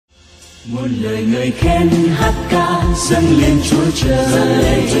Muôn lời ngợi khen hát ca dâng lên Chúa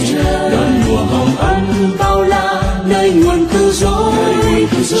Trời, đón mùa hồng ân bao la nơi nguồn cứu rỗi,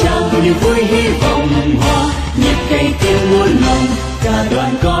 trao niềm vui hy vọng hòa nhịp cây tiếng muôn lòng, cả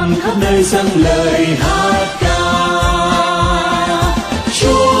đoàn con khắp nơi dâng lời hát ca.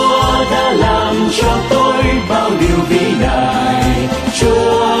 Chúa đã làm cho tôi bao điều vĩ đại,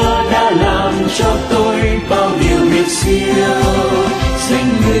 Chúa đã làm cho tôi bao điều biệt siêu. Danh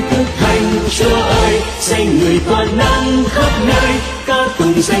người cực thánh Chúa ơi, danh người toàn năng khắp nơi, ca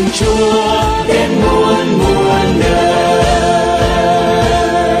tụng danh Chúa đến muôn muôn đời.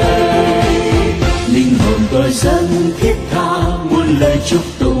 Linh hồn tôi dâng thiết tha muôn lời chúc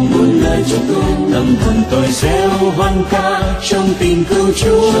tụng, tâm hồn tôi reo hoan ca trong tình cứu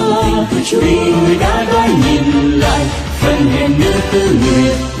Chúa, vì người đã đói nhìn lại phần hèn nữa tư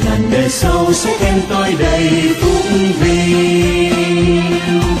người, ngàn đời sau sẽ khen tôi đầy phúc vinh.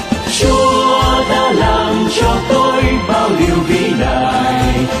 Chúa đã làm cho tôi bao điều vĩ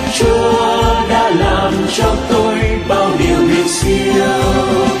đại, Chúa đã làm cho tôi bao điều biệt siêu.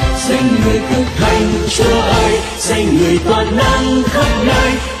 Danh người cực thánh Chúa ơi, danh người toàn năng khắp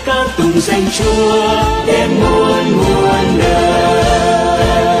nơi, ca tụng danh Chúa đến muôn muôn đời.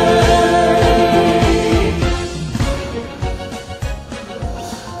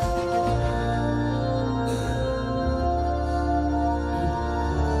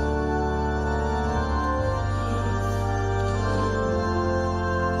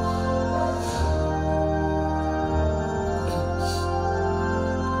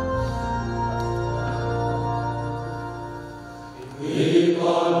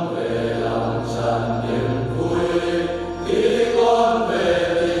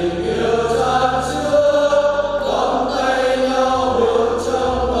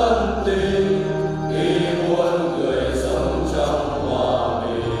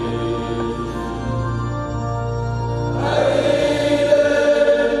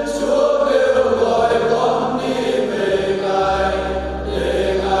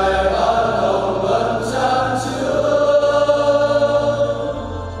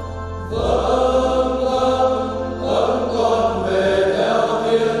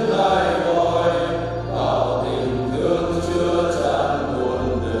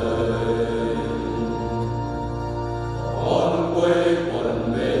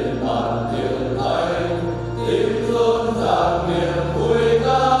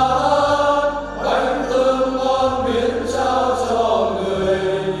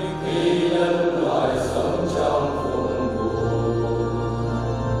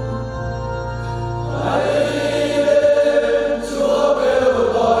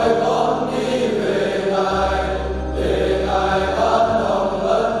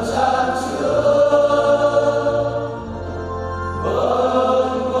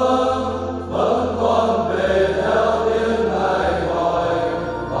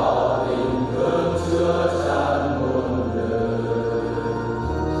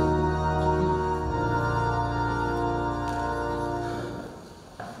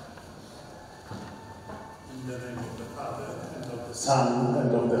 Son,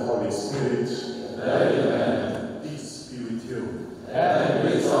 and of the Holy Spirit. Amen. Peace be with you. And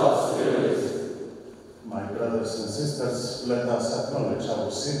with your spirit. My brothers and sisters, let us acknowledge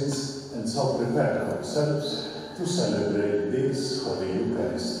our sins and so prepare ourselves to celebrate this Holy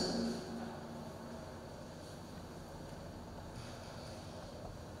Eucharist.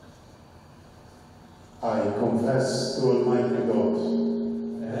 I confess to Almighty God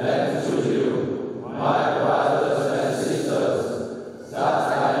and to you, my brothers and sisters, that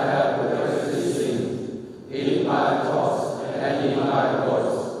I have greatly sinned in my thoughts and in my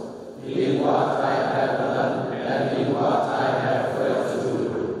words, in what I have done and in what I have failed to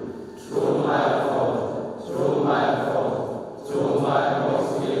do, through my fault, through my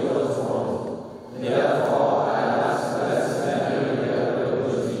most grievous fault. Therefore, I ask blessed and irreparable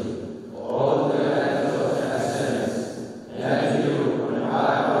mercy, all the angels and saints, and you,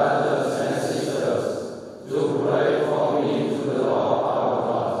 my brothers and sisters, to pray for me to the Lord our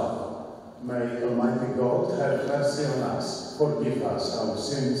God. May Almighty God have mercy on us, forgive us our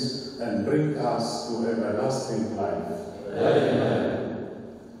sins, and bring us to everlasting life. Amen.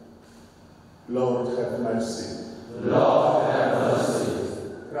 Lord, have mercy. Lord, have mercy.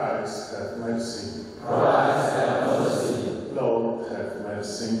 Christ, have mercy. Christ, have mercy. Lord, have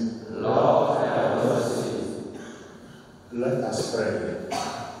mercy. Lord, have mercy. Let us pray.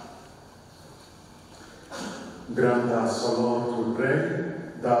 Grant us, O Lord, we pray,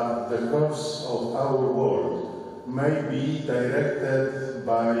 that the course of our world may be directed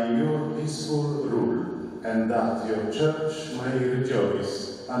by your peaceful rule, and that your Church may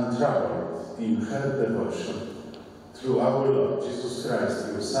rejoice untroubled in her devotion. Through our Lord Jesus Christ,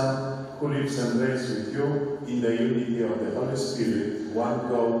 your Son, who lives and reigns with you in the unity of the Holy Spirit, one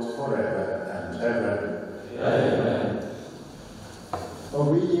God, forever and ever. Amen. A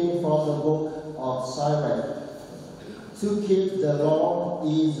reading from the book of Sirach. To keep the law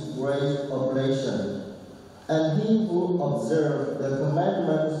is great oblation, and he who observes the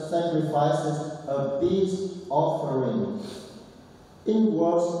commandment sacrifices a peace offering. In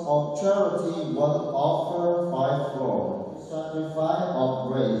words of charity one offer 5 sacrifice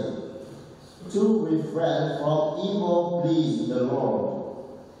of grace. To refrain from evil please the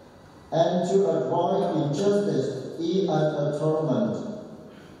Lord, and to avoid injustice is an atonement.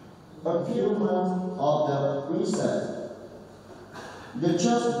 Fulfillment of the precept. The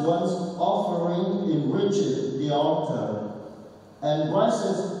just one's offering enriches the altar, and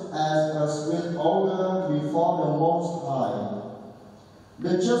rises as a sweet odor before the Most High.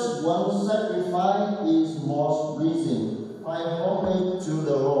 The just one's sacrifice is most pleasing, by homage to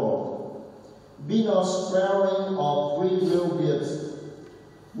the Lord. Be not sparing of free will gifts,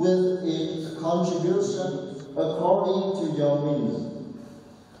 with its contribution according to your means.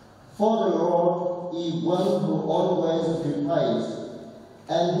 For the Lord is one who always repays,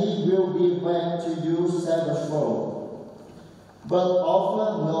 and he will be back to you sevenfold. But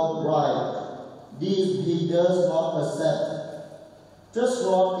offer no bribe, this he does not accept. Just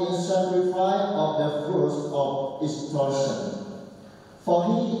not in sacrifice of the fruits of extortion. For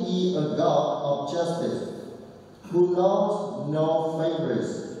he is a God of justice, who knows no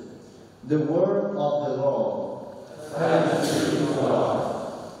favorites. The word of the Lord. Thanks be to God.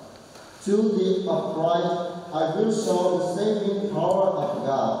 To the upright I will show the saving power of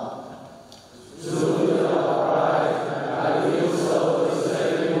God. To the upright I will show the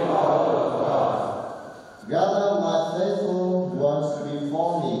saving power of God. Gather my faithful ones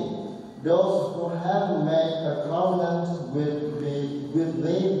before me, those who have made a covenant with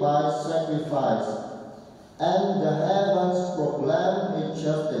me by sacrifice, and the heavens proclaim its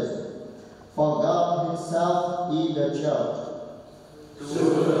justice, for God himself is the judge. To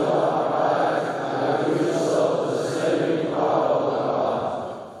the upright I will show the saving power of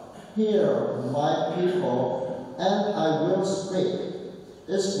God. Hear, my people, and I will speak.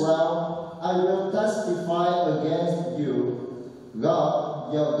 Israel, I will testify against you.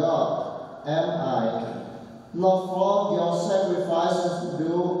 God, your God, am I. Not for your sacrifices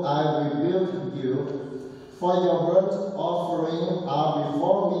do I rebuke you, for your burnt offering are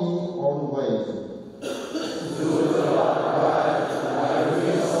before me always. To the upright I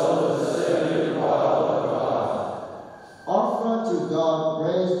will show the saving power of God. Offer to God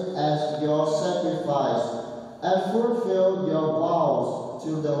praise as your sacrifice, and fulfill your vows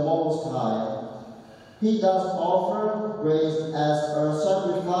to the Most High. He does offer praise as a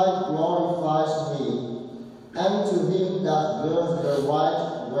sacrifice glorifies me, and to him that goes the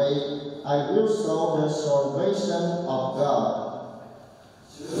right way I will show the salvation of God.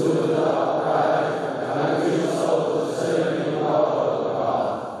 To the upright I will show the saving power of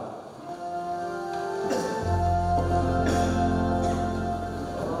God.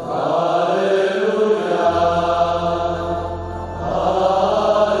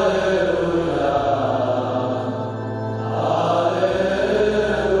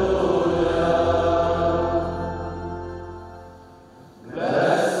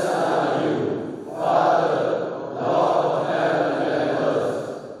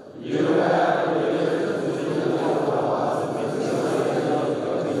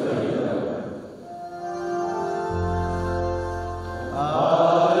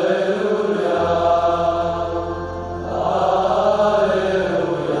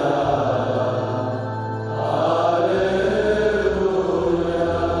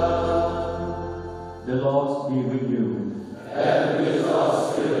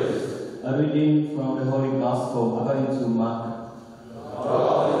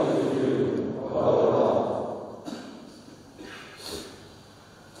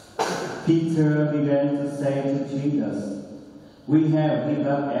 Peter began to say to Jesus, "We have given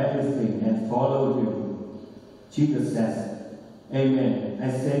up everything and followed you." Jesus says, "Amen, I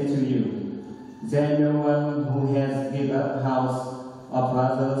say to you, there is no one who has given up house, or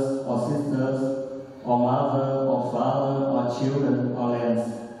brothers, or sisters, or mother, or father, or children, or lands,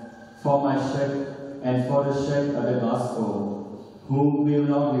 for my sake and for the sake of the gospel, who will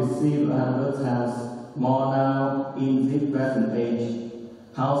not receive 100 times more now in this present age,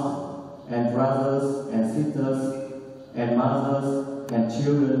 houses, and brothers and sisters, and mothers and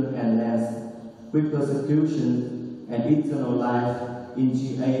children and lands, with persecution and eternal life in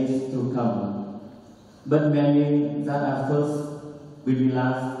the age to come. But many that are first will be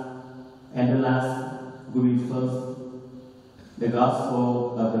last, and the last will be first. The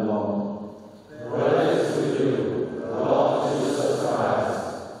Gospel of the Lord. Praise to you, Lord Jesus Christ.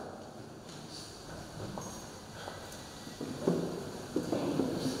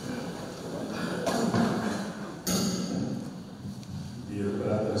 Dear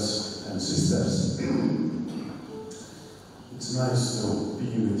brothers and sisters, it's nice to be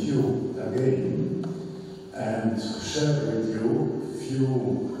with you again and share with you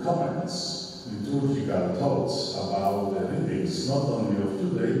few comments, liturgical thoughts about the readings, not only of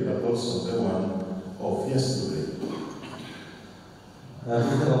today, but also the one of yesterday.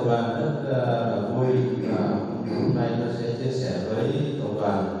 Thưa cộng đoàn, rất là vui hôm nay tôi sẽ chia sẻ với cộng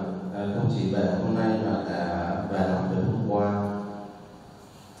đoàn không chỉ về hôm nay mà cả về học từ hôm qua.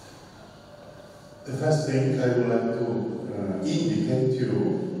 The first thing I would like to indicate to you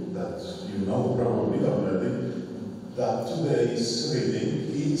that you know probably already that today's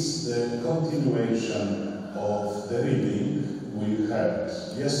reading is the continuation of the reading we had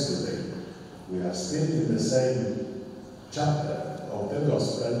yesterday. We are still in the same chapter of the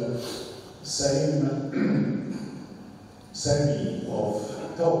Gospel, same series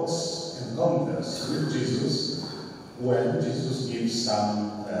of talks, encounters with Jesus, when Jesus gives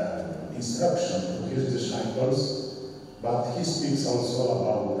some instruction to his disciples, but he speaks also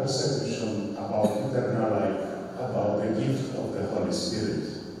about persecution, about eternal life, about the gift of the Holy Spirit.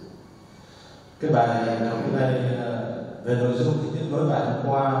 Cái bài hôm nay về nội dung thì tiếp nối bài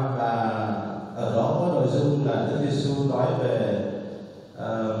hôm qua, và ở đó có nội dung là Đức Giêsu nói về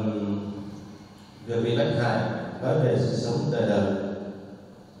việc bị bệnh hại, nói về sự sống đời đời.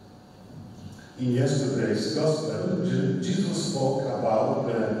 In yesterday's Gospel, Jesus spoke about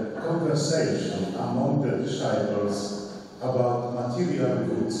the conversation among the disciples about material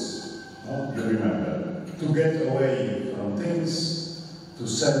goods. You remember, to get away from things, to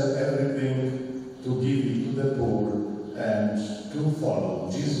sell everything, to give it to the poor, and to follow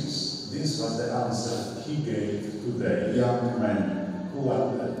Jesus. This was the answer he gave to the young men who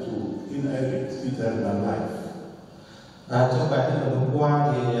wanted to inherit eternal life. Trong bài tin mừng hôm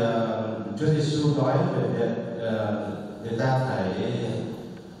qua thì Chúa Giêsu nói về việc người ta phải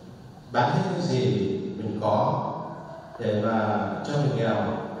bán hết những gì mình có để mà cho người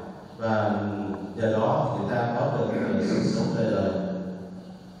nghèo, và nhờ đó người ta có được sự sống đời đời.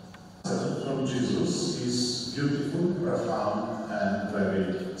 From Jesus is beautiful, profound, and very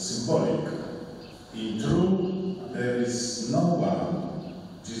symbolic. In truth, there is no one,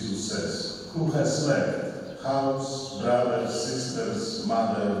 Jesus says, who has left house, brothers, sisters,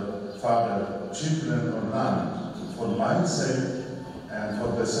 mother, father, children, or none, for my sake and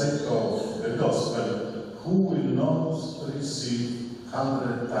for the sake of the gospel, who will not receive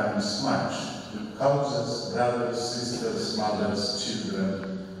 100 times much, houses, brothers, sisters, mothers,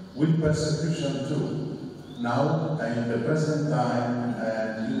 children, with persecution too, now and in the present time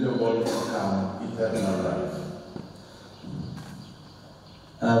and in the world to come, eternal life.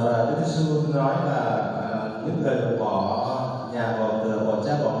 Và Đức Giêsu nói là những người bỏ nhà, bỏ cửa, bỏ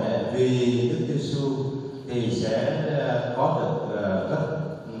cha, bỏ mẹ vì Đức Giêsu thì sẽ có được gấp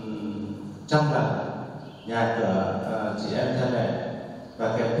trăm lần nhà cửa, chị em, cha mẹ,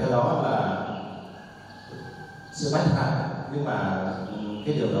 và kèm theo đó là sự bách hại, nhưng mà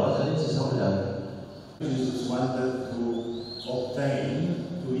cái điều đó dẫn đến sự sống đời. Jesus wanted to obtain,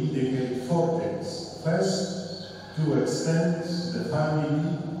 to indicate four things. First, to extend the family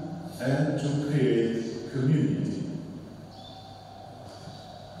and to create community.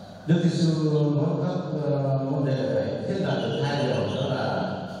 Đức Giêsu muốn các môn đệ phải thiết lập được hai điều, đó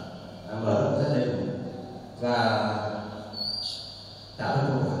là mở rộng gia đình và tạo ra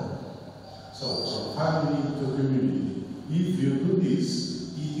công việc. So, from family to community. If you do this,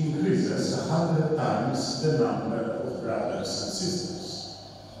 it increases 100 times the number of brothers and sisters.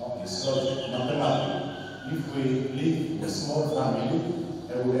 It's logic, mathematics. If we live in a small family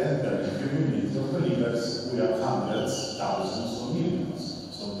and we enter a community of believers, we have hundreds, thousands, or millions.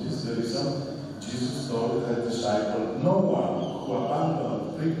 So this is the reason Jesus told his disciples, no one who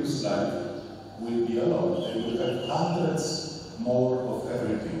abandoned previous life will be alone. They will have hundreds more of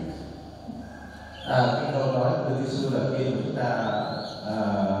everything. Cái câu nói của Đức Giêsu là khi chúng ta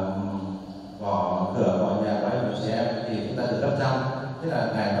bỏ cửa, bỏ nhà, bỏ em, chị em thì chúng ta được gấp trăm. Tức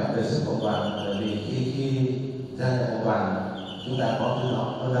là Ngài nói về sự cộng đoàn, bởi vì khi gia nhập cộng đoàn chúng ta có thứ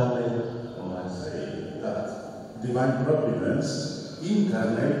nó nâng lên. Say that divine providence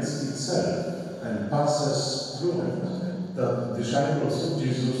incarnates itself and passes through it. The disciples of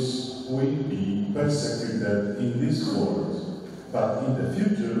Jesus will be persecuted in this world, but in the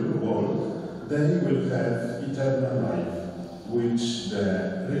future world they will have eternal life. which the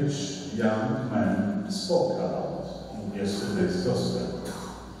rich young man spoke about in yesterday's Gospel.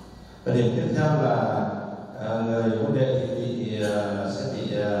 Và điểm tiếp theo là người vô đệ sẽ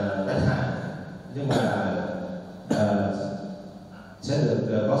bị bắt hại, nhưng mà sẽ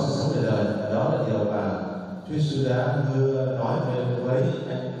được có sự sống đời đời. Và đó là điều mà Chúa Giêsu đã nói với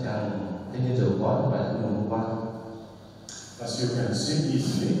anh chàng thanh niên giàu có trong bài hôm qua. As you can see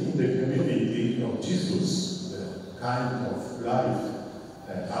easily in the community of Jesus, the kind of life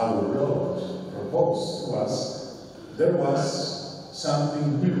that our Lord proposed to us, there was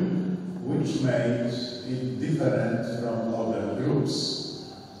something new which made it different from other groups.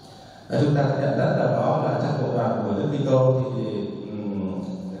 Chúng ta nhận ra là đó là trong cộng đoàn của Đức Kitô thì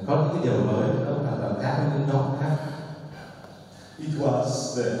có những cái điều mới, nó hoàn toàn khác với những nhóm khác. It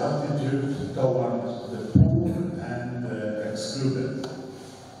was the attitude toward the poor and the excluded.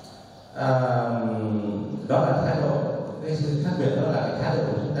 Đó là thái độ, cái sự khác biệt đó là cái thái độ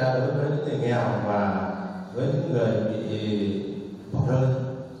của chúng ta đối với những người nghèo và với những người bị bỏ rơi.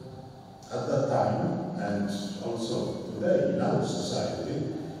 At that time, and also today in our society,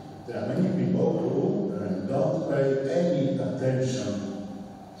 there are many people who don't pay any attention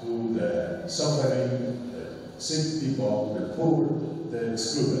to the suffering, the sick people, the poor, the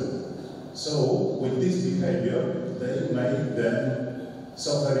excluded. So, with this behavior, they make them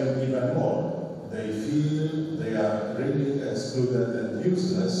suffering even more. They feel they are really excluded and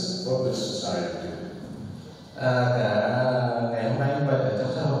useless for the society. Cả ngày hôm nay như vậy ở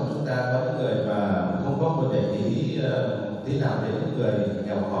trong xã hội chúng ta có những người mà không có một để ý tí nào đến những người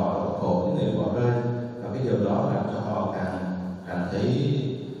nghèo khổ, những người bỏ rơi, và cái điều đó làm cho họ càng cảm thấy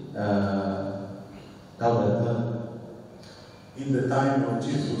đau đớn hơn. In the time of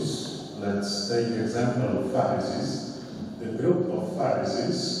Jesus, let's take example of Pharisees. The group of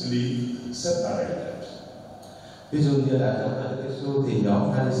Pharisees lived separated. Ví dụ như là trong thời Đức Giêsu thì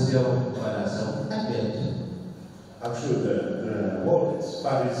nhóm Pharisêu gọi là sống tách biệt. Actually, the word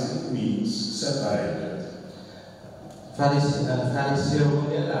Pharisee means separated. Pharisêu có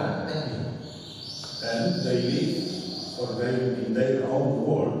nghĩa là tách biệt. And they live, or they, in their own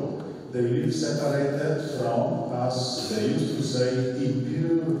word, they live separated from us, they used to say,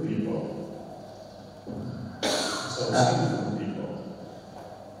 impure people. So sinful people.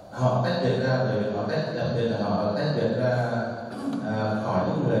 Họ tách biệt ra rồi họ đặc biệt là họ tách biệt ra khỏi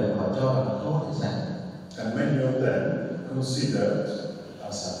những người họ cho là không thể sạch. And many of them considered,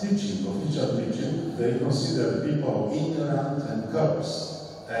 as a teaching, official teaching, they consider people ignorant and cursed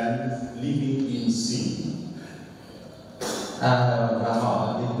and living in sin. Và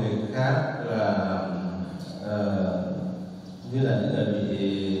họ nhìn người khác là như là những người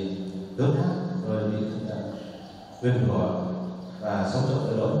bị đốt hát rồi bị nguyên rủa và sống trong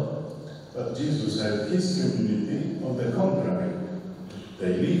tội lỗi. But Jesus had his community, on the contrary.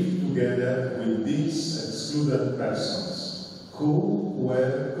 They lived together with these excluded persons who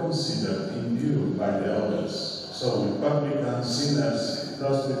were considered impure by the others. So with publicans, sinners,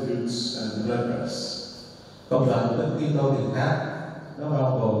 prostitutes and lepers. Cộng đoàn của Đức Kitô thì khác, nó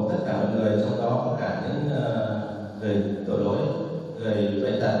bao gồm tất cả mọi người, trong đó có cả những người tội lỗi, người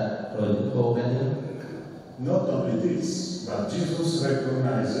bệnh tật, rồi những cô bé nữ. Not only this, but Jesus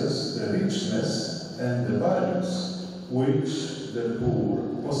recognizes the richness and the values which the poor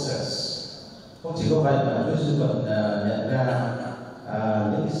possess. Không chỉ có vậy mà Chúa Giêsu còn nhận ra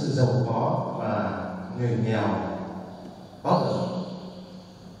những cái sự giàu có mà người nghèo có được.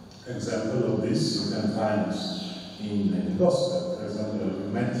 Example of this you can find in the Gospel. For example,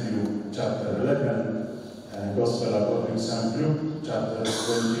 in Matthew chapter 11, and Gospel according to St. Luke chapter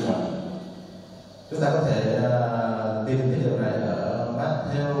 21. Chúng ta có thể tìm cái điều này ở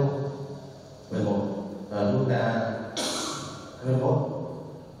Matthew 11 và Luca 21.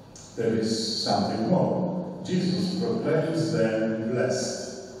 There is something more. Jesus proclaims them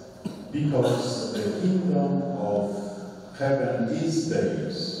blessed because the kingdom of heaven is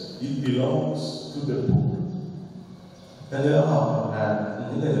theirs. It belongs to the poor. Hơn nữa họ là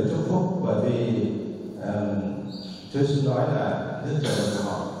những người được chúc phúc bởi vì Chúa Giêsu nói là nước trời là của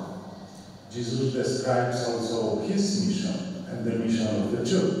họ. Jesus describes also his mission and the mission of the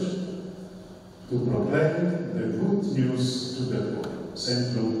church to proclaim the good news to the poor.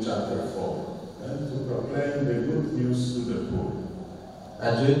 St. Luke chapter 4. And to proclaim the good news to the poor.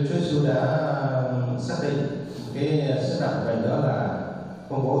 Chúa Giêsu đã xác định cái sứ mạng của mình đó là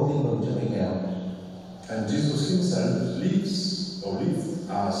công bố tin mừng cho người nghèo. And Jesus himself lived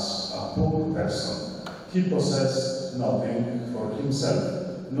as a poor person. He possessed nothing for himself,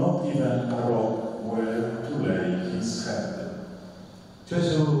 not even a rock where to lay his head. Chúa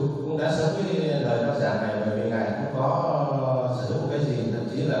Giêsu cũng cũng đã sống cái lời rao giảng này, bởi vì Ngài không có sở hữu một cái gì, thậm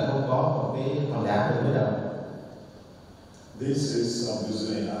chí là không có một cái hòn đá được mới đầu. This is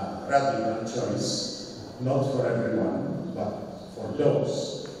obviously a radical choice, not for everyone, but for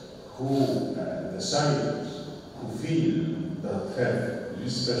those who decide, who feel that have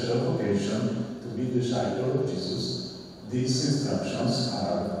this special vocation to be disciple of Jesus. These instructions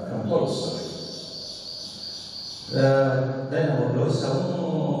are compulsory. Đây là một lối sống,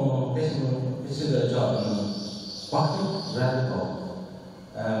 cái sự lựa chọn quá khích, radical.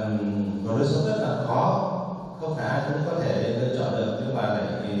 Một lối sống rất là khó, không phải ai cũng có thể lựa chọn được, nhưng mà lại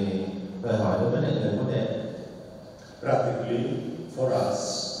đòi hỏi đối với những người có thể. Practically, for us,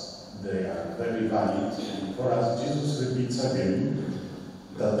 they are very valid. For us, Jesus repeats again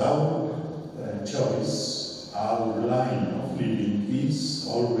that our choice, our line of living is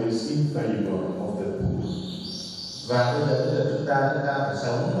always in favor of the poor. Và bây giờ chúng ta phải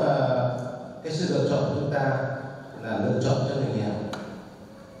sống, cái sự lựa chọn của chúng ta là lựa chọn cho người nghèo.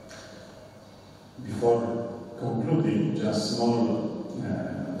 Before concluding, just small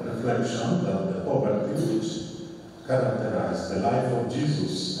reflection that the poverty which characterized the life of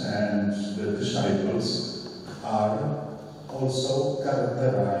Jesus and the disciples are also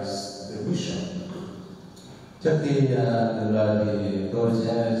characterized the mission. Trước khi dừng lời thì tôi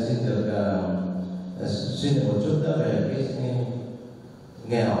sẽ xin được suy nghĩ một chút nữa về cái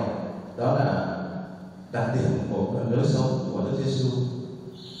nghèo, đó là đặc điểm của lối sống của Đức Giêsu.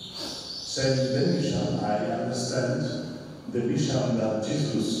 Saying the mission, I understand the mission that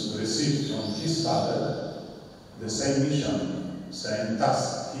Jesus received from his Father, the same mission, same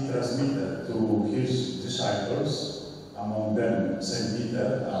task he transmitted to his disciples, among them Saint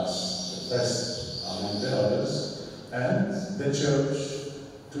Peter as the first among the others, and the church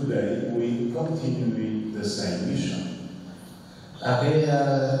today will continue with the same mission. Cái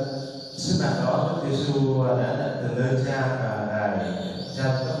sứ mạng đó Đức Giêsu đã nhận từ nơi Cha và Ngài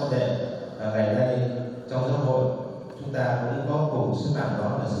trao cho các môn đệ, và ngày nay trong giáo hội chúng ta cũng có cùng sứ mạng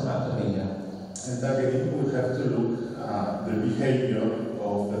đó là sứ mạng cho mình. And again, we have to look at the behavior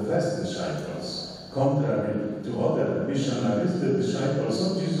of the first disciples. Contrary to other missionaries, the disciples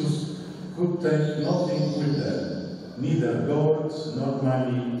of Jesus could take nothing with them, neither gold, nor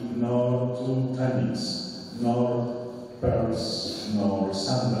money, nor 2 tunics, nor pearls, nor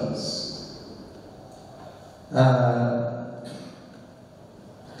sandals.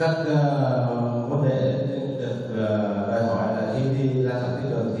 Các môn đệ được đòi hỏi là khi đi ra dọc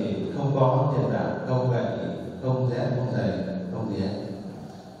cái đường thì không có tiền bạc, không gậy, không dép, không giày, không gì hết.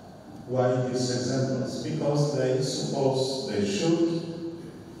 Why these examples? Because they suppose they should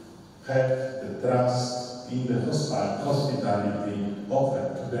have the trust in the hospitality offered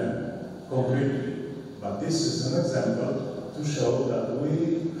to them concretely. But this is an example to show that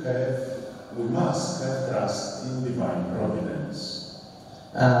we must have trust in divine providence.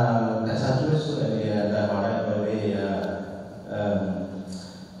 Tại sao Chúa Giêsu lại đòi hỏi này? Bởi vì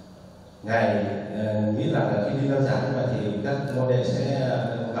Ngài nghĩ rằng là khi đi rao giảng như vậy thì các môn đệ sẽ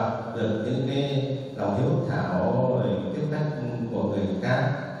gặp được những cái lòng hiếu thảo, rồi tiếp cách của người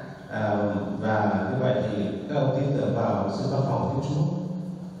khác, và như vậy thì các ông tin tưởng vào sự bao phòng của Chúa.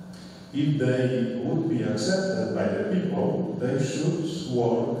 If they would be accepted by the people, they should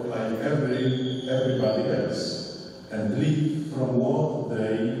work like everybody else and live from what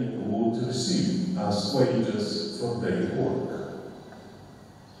they would receive as wages for their work.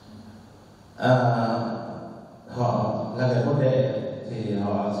 Họ là người môn đệ thì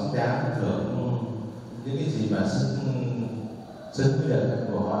họ xứng đáng hưởng những cái gì mà xứng với việc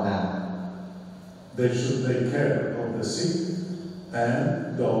của họ làm. They should take care of the sick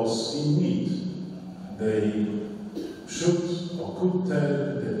and those in need. They should or could tell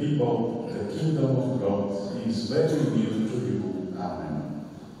the people the kingdom of God is very near to you. Amen.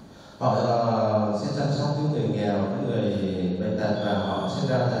 Họ sẽ chăm sóc những người nghèo, những người bệnh tật, và họ sẽ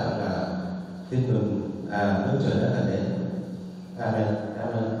rao giảng là tin mừng nước trời đã gần đến. Amen.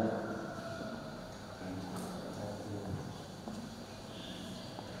 Amen.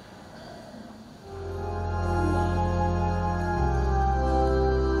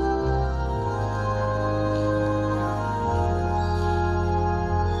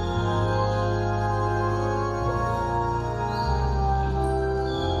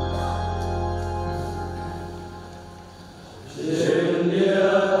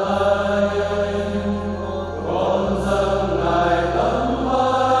 Con dâng lại tấm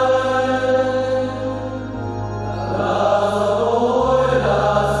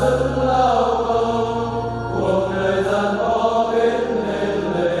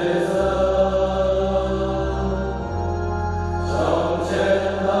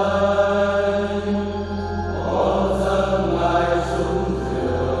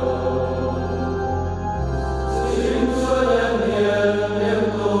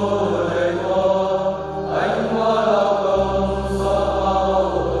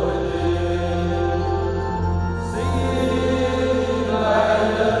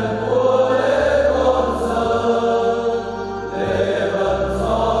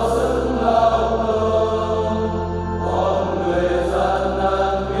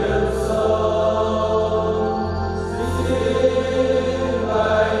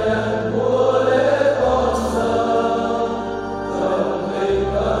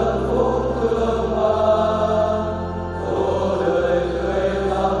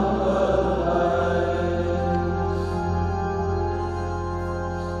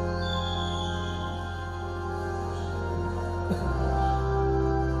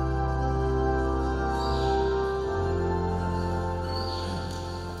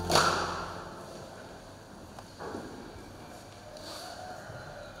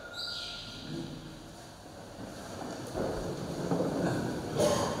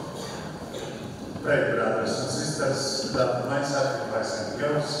that my sacrifice and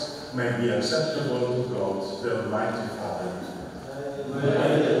yours may be acceptable to God, the Almighty Father.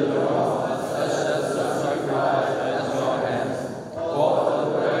 May the Lord accept the sacrifice at your hands, for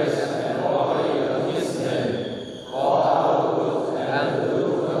the praise and glory of his name, for our good and the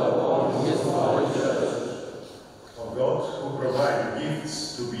good of his holy church. O God, who provide gifts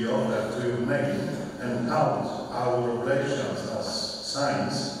to be offered to your name, and count our oblations as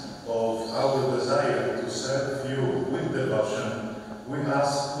signs of our desire to serve you with devotion, we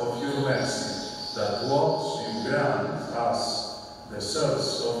ask of your mercy that what you grant us, the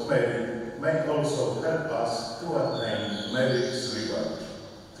source of merit, may also help us to attain merit's reward.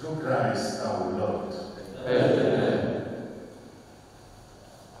 Through Christ our Lord. Amen.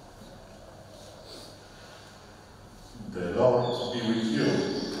 The Lord be with you.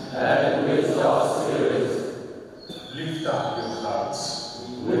 And with your spirit, Lift up your hearts.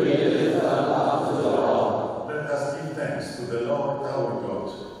 we lift them up to the Lord. Let us give thanks to the Lord our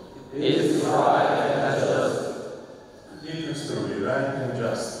God. It is right and just. It is truly right and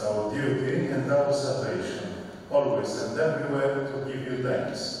just, our duty and our salvation, always and everywhere to give you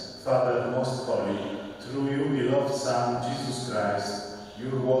thanks, Father most holy, through your beloved Son, Jesus Christ,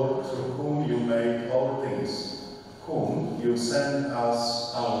 your word through whom you made all things, whom you sent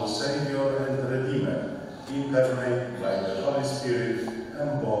us, our Savior and Redeemer, incarnate by the Holy Spirit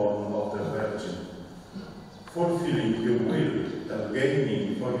and born of the Virgin. Fulfilling your will and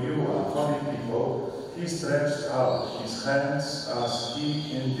gaining for you a holy people, he stretched out his hands as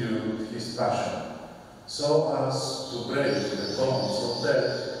he endured his passion, so as to break the bonds of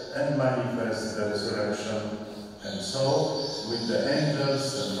death and manifest the resurrection. And so, with the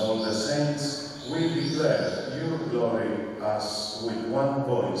angels and all the saints, we declare your glory as with one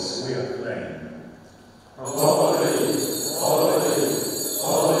voice we acclaim. Holy, holy,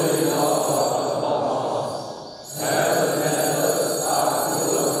 holy Lord of hosts, heaven and earth are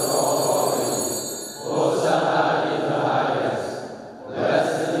full of your glory. Hosanna in the highest.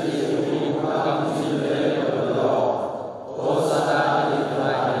 Blessed is he who comes in the name of the Lord. Hosanna in the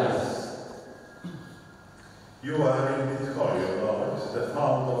highest. You are indeed holy, O Lord, the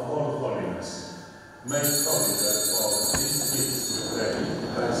fount of all holiness. Make holy, therefore, these gifts, we pray,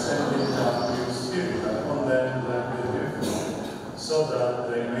 by sending down your Spirit upon them like the dew, so that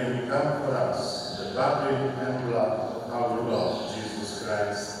they may become for us the body and blood of our Lord Jesus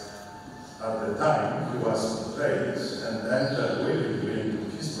Christ. At the time he was betrayed and entered willingly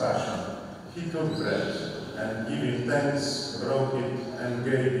into his passion, he took bread, and giving thanks, broke it and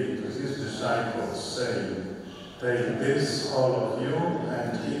gave it to his disciples, saying, "Take this, all of you,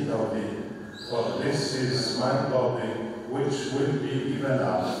 and eat of it, for this is my body, which will be given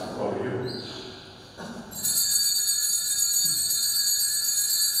up for you."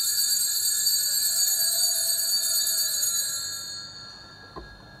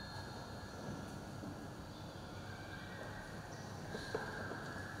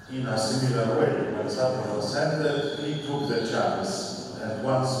 In a similar way, when supper was ended, he took the chalice, and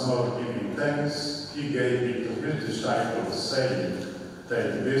once more giving thanks, he gave it to his disciples, saying,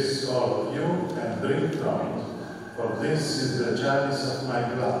 "Take this, all of you, and drink from it, for this is the chalice of my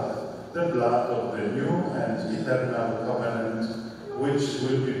blood, the blood of the new and eternal covenant, which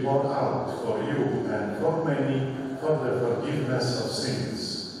will be poured out for you and for many for the forgiveness of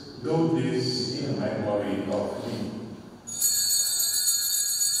sins. Do this in memory of me."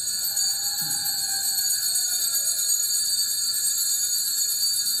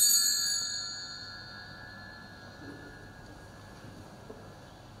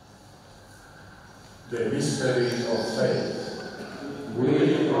 The mystery of faith.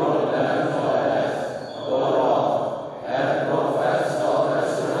 We proclaim your death, O Lord, and profess your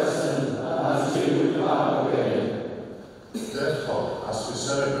resurrection until you come again. Therefore, as we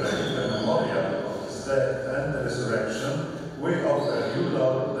celebrate the memorial of his death and resurrection, we offer you,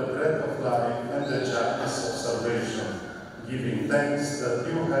 Lord, the bread of life and the chalice of salvation, giving thanks that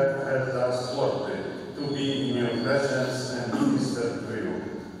you have held us worthy to be in your presence and minister to you.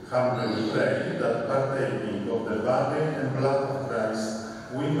 Humbly we pray that partaking of the body and blood of Christ,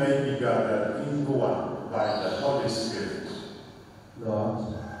 we may be gathered into one by the Holy Spirit.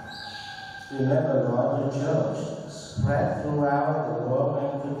 Lord, remember, Lord, your church, spread throughout the world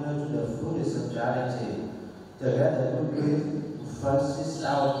and continue to the fullness of charity, together with Francis,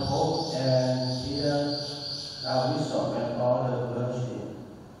 our Pope, and Peter, our Bishop, and all the clergy.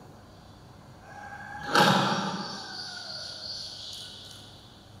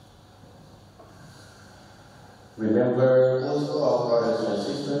 Remember also our brothers and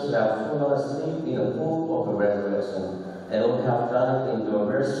sisters who have fallen asleep in the hope of the resurrection, and who have died in your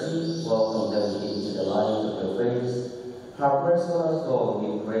mercy. Welcome them into the light of your grace. Our personal soul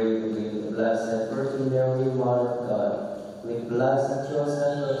we pray with the Blessed Virgin Mary, Mother of God, with blessed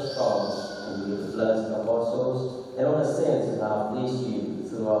Joseph her spouse, and with the blessed apostles, and all the saints who have pleased you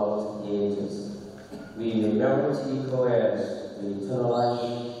throughout the ages. We may merit to be co-heirs to eternal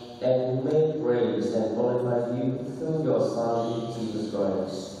life, and we may praise and glorify you through your Son, Jesus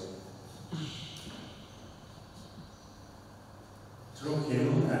Christ. Through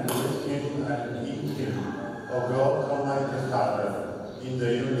him, and with him, and in him, O God, Almighty Father, in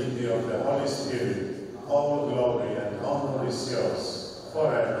the unity of the Holy Spirit, all glory and honor is yours,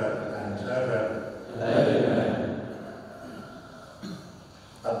 forever and ever. Amen.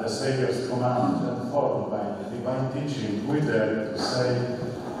 At the Saviour's command, and followed by the divine teaching, we dare to say,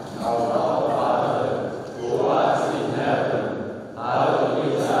 Our Father, who art in heaven, hallowed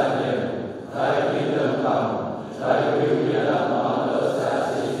be thy name. Thy kingdom come, thy will be done on earth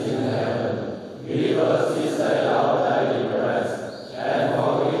as it is in heaven. Give us this day our daily bread, and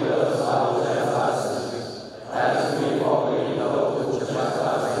forgive us our trespasses, as we forgive those who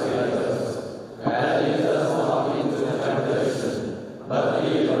trespass against us. And lead us not into temptation, but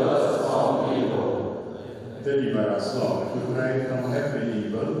deliver us from evil. Deliver us, Lord, we pray, from every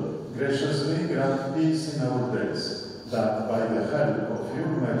evil. Graciously grant peace in our days, that by the help of your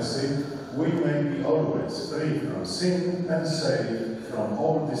mercy we may be always free from sin and safe from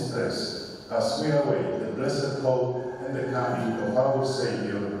all distress, as we await the blessed hope and the coming of our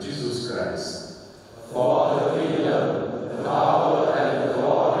Saviour, Jesus Christ. For the kingdom, the power, and the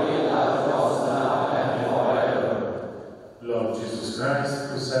glory are yours now and forever. Lord Jesus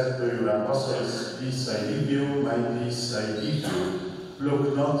Christ, who said to your apostles, Peace I leave you, my peace I give you,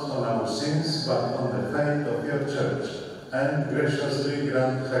 look not on our sins, but on the faith of your Church, and graciously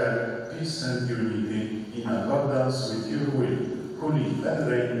grant her peace and unity in accordance with your will, who live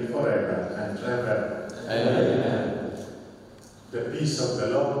and reign forever and ever. Amen. The peace of the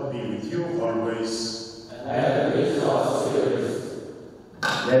Lord be with you always. And with your spirit.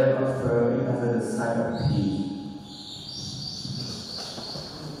 Let us affirm under the sign of peace.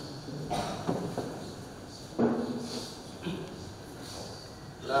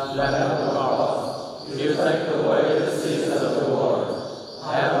 Lamb of God, you take away the sins of the world.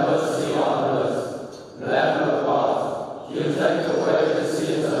 Have mercy on us. Lamb of God, you take away the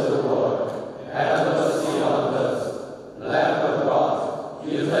sins of the world. Have mercy on us. Lamb of God,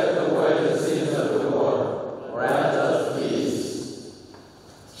 you take away the sins of the world. Grant us peace.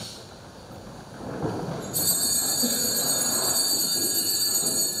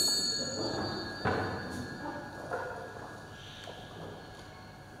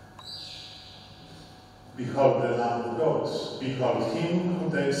 Behold the Lamb of God, behold him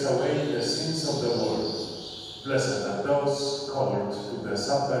who takes away the sins of the world. Blessed are those called to the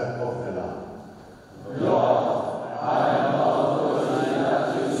supper of the Lamb. Lord, I am not worthy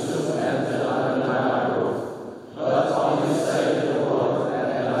that you should enter under my roof, but only say the word,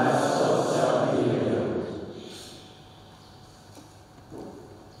 and my soul shall be healed.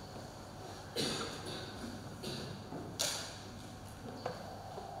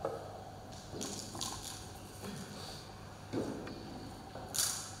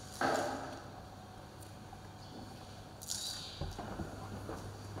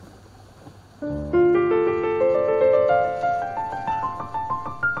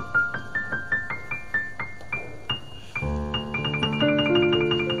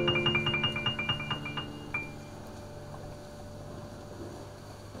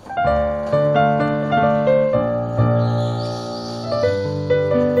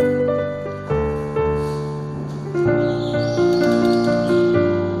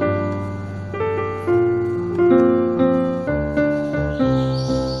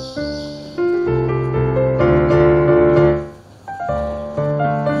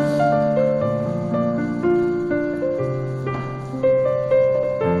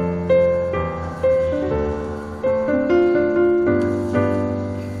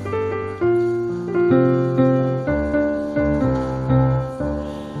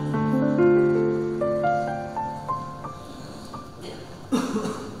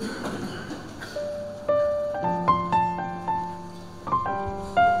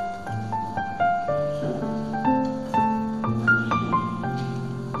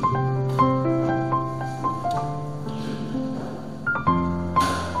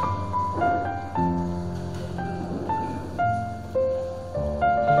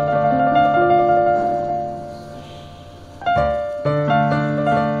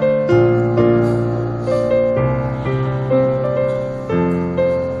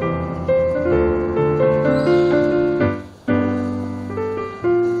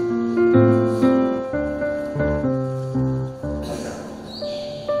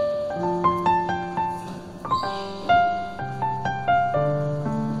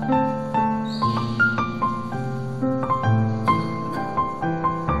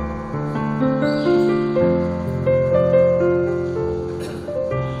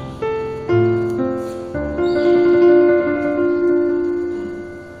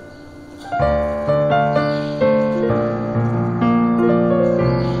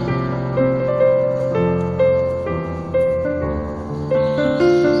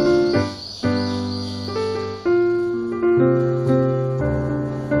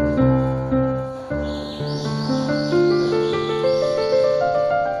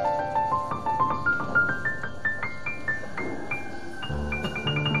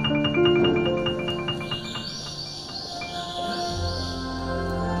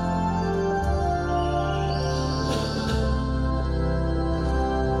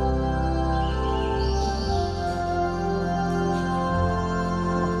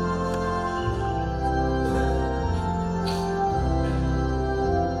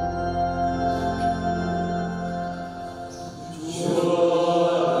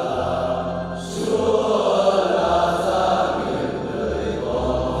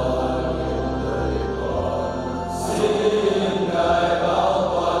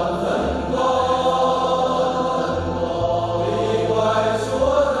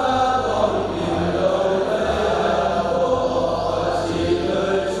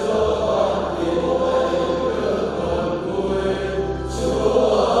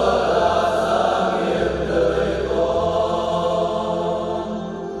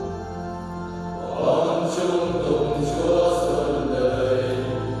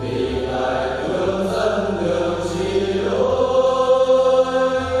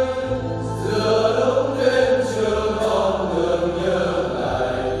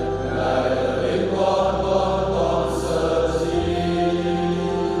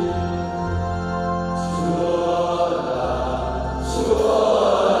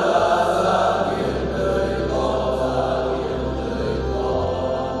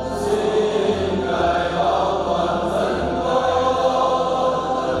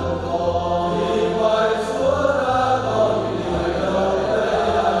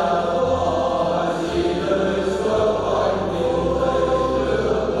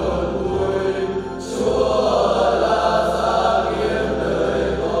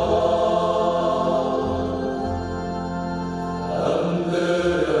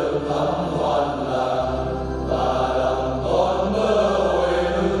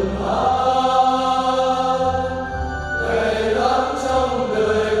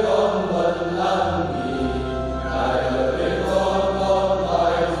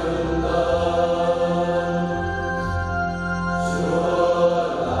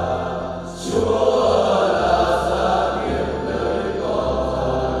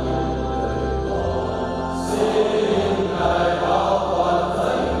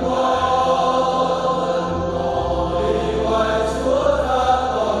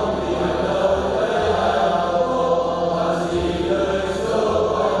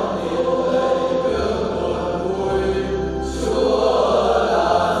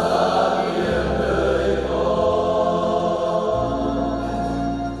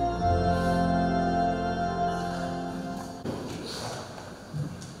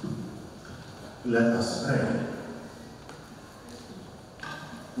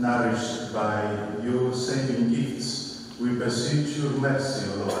 Nourished by your saving gifts, we beseech your mercy,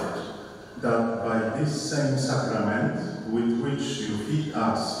 O Lord, that by this same sacrament with which you feed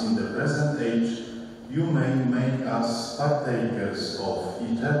us in the present age, you may make us partakers of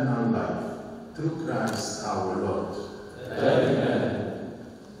eternal life, through Christ our Lord. Amen.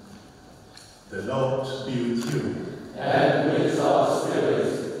 The Lord be with you. And with our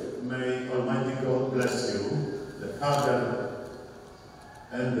spirit. May Almighty God bless you, the Father,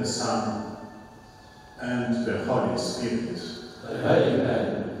 and the Son, and the Holy Spirit.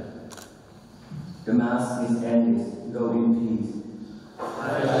 Amen. The Mass is ended. Go in peace.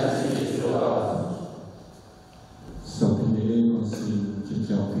 Hãy xin Chúa God. Sau khi lễ, con xin trân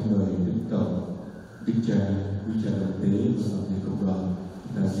trọng kính mời Đức Tổng, Đức Cha, Quý Cha Đồng Tế và toàn thể cộng đoàn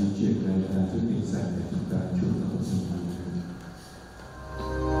đã di chuyển này là trước đền sảnh để chúng ta chúc mừng sinh hoạt.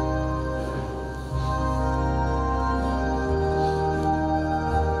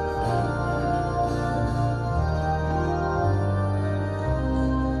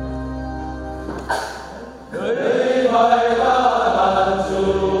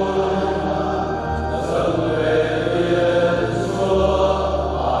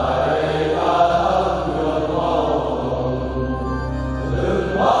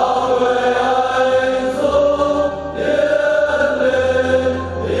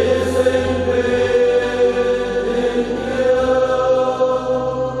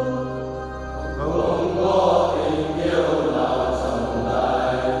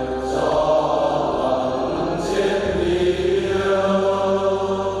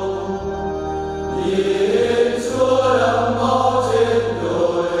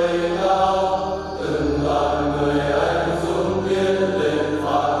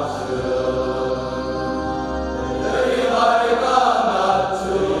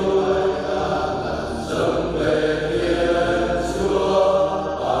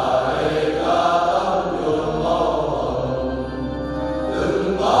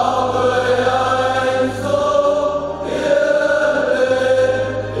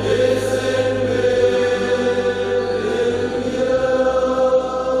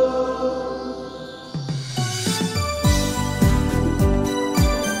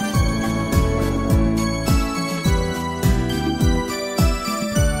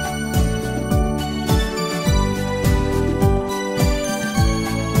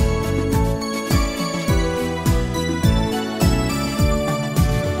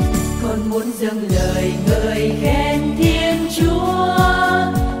 dâng lời